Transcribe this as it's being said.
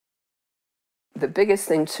The biggest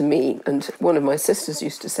thing to me, and one of my sisters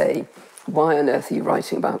used to say, why on earth are you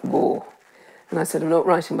writing about war? And I said, I'm not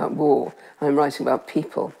writing about war, I'm writing about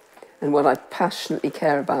people. And what I passionately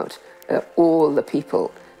care about are all the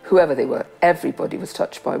people, whoever they were. Everybody was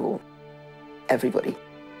touched by war. Everybody.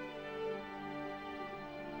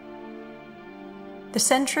 The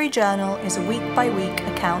Century Journal is a week-by-week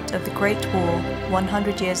account of the Great War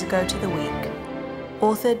 100 years ago to the week,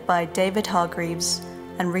 authored by David Hargreaves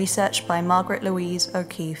and researched by Margaret-Louise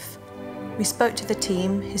O'Keefe. We spoke to the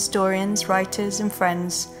team, historians, writers and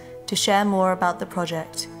friends to share more about the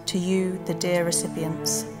project to you, the dear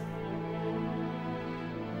recipients.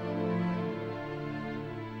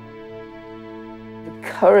 The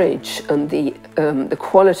courage and the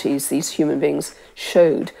qualities these human beings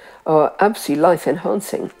showed are absolutely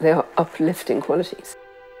life-enhancing. They are uplifting qualities.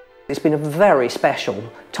 It's been a very special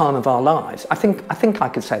time of our lives. I think I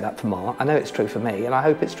could say that for Mark. I know it's true for me, and I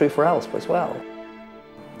hope it's true for Elspeth as well.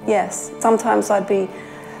 Yes, sometimes I'd be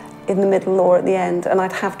in the middle or at the end, and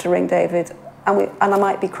I'd have to ring David, and I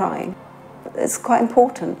might be crying. It's quite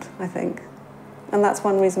important, I think, and that's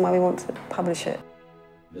one reason why we want to publish it.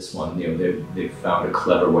 This one, they've found a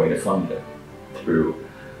clever way to fund it through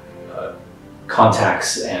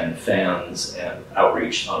contacts and fans and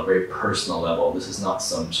outreach on a very personal level. This is not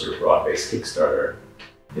some sort of broad-based Kickstarter.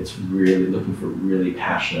 It's really looking for really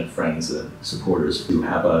passionate friends and supporters who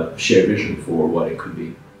have a shared vision for what it could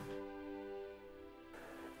be.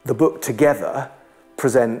 The book together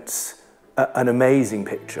presents an amazing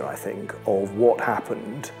picture, I think, of what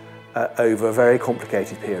happened over a very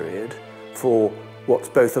complicated period for what's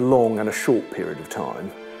both a long and a short period of time.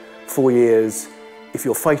 4 years, if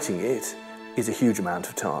you're fighting it, is a huge amount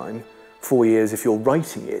of time. 4 years, if you're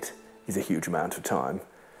writing it, is a huge amount of time.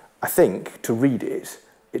 I think, to read it,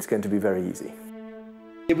 it's going to be very easy.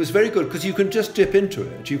 It was very good because you can just dip into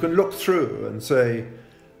it. You can look through and say,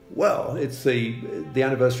 well, it's the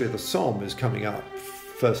anniversary of the Somme is coming up,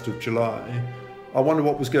 1st of July. I wonder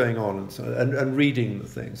what was going on, and reading the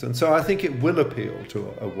things. And so I think it will appeal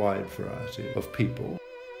to a wide variety of people.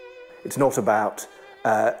 It's not about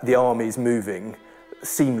the armies moving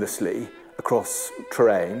seamlessly across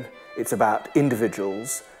terrain. It's about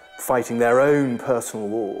individuals fighting their own personal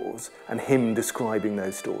wars and him describing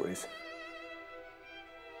those stories.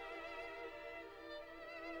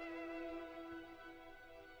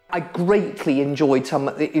 I greatly enjoyed some,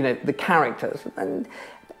 the characters,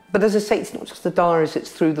 but as I say, it's not just the diaries,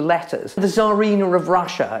 it's through the letters. The Tsarina of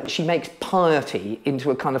Russia, she makes piety into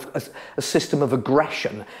a kind of a system of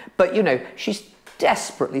aggression, but she's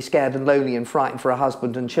desperately scared and lonely and frightened for her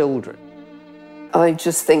husband and children. I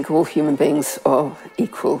just think all human beings are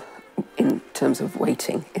equal in terms of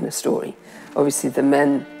weighting in a story. Obviously the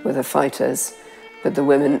men were the fighters, but the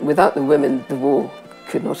women, without the women, the war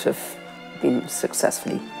could not have been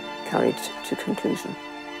successfully carried to conclusion.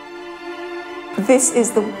 This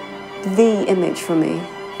is the image for me.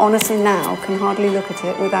 Honestly now, can hardly look at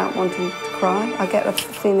it without wanting to cry. I get a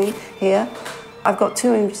feeling here. I've got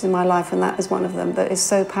 2 images in my life, and that is one of them that is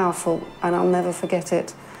so powerful, and I'll never forget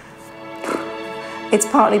it. It's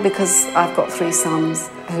partly because I've got 3 sons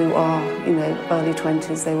who are, early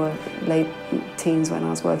 20s. They were late teens when I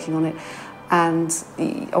was working on it, and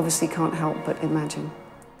you obviously can't help but imagine.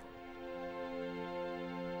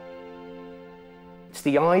 It's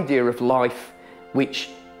the idea of life which,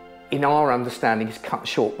 in our understanding, is cut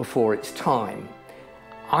short before its time.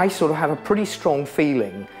 I sort of have a pretty strong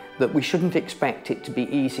feeling that we shouldn't expect it to be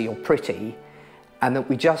easy or pretty, and that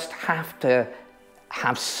we just have to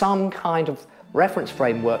have some kind of reference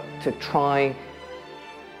framework to try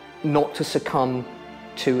not to succumb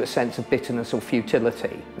to a sense of bitterness or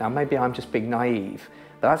futility. Now, maybe I'm just being naive,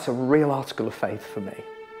 but that's a real article of faith for me.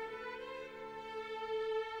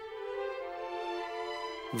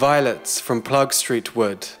 Violets from Plug Street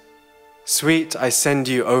Wood. Sweet, I send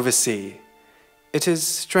you oversea. It is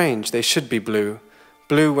strange they should be blue,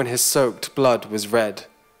 blue when his soaked blood was red,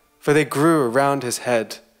 for they grew around his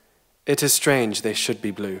head. It is strange they should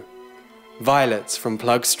be blue. Violets from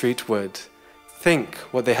Plug Street Wood. Think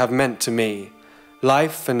what they have meant to me,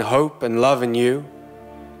 life and hope and love in you.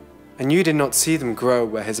 And you did not see them grow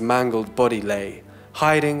where his mangled body lay,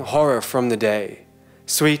 hiding horror from the day.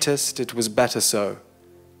 Sweetest, it was better so.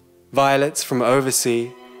 Violets from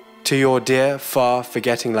oversea, to your dear, far,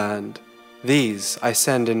 forgetting land. These I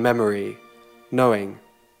send in memory, knowing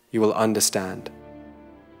you will understand.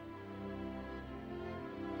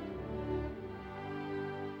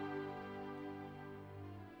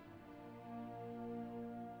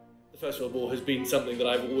 The First World War has been something that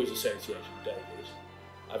I've always associated with David.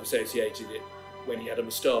 I've associated it when he had a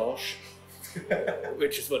moustache,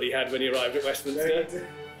 which is what he had when he arrived at Westminster.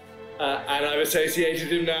 And I've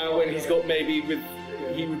associated him now when he's got maybe with,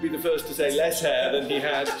 he would be the first to say, less hair than he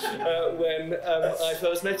had when I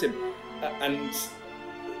first met him. And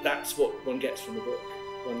that's what one gets from the book.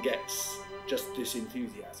 One gets just this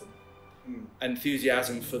enthusiasm.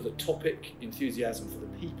 Enthusiasm for the topic, enthusiasm for the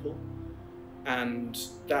people, and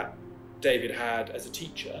that David had as a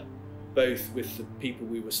teacher, both with the people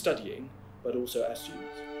we were studying, but also as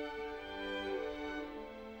students.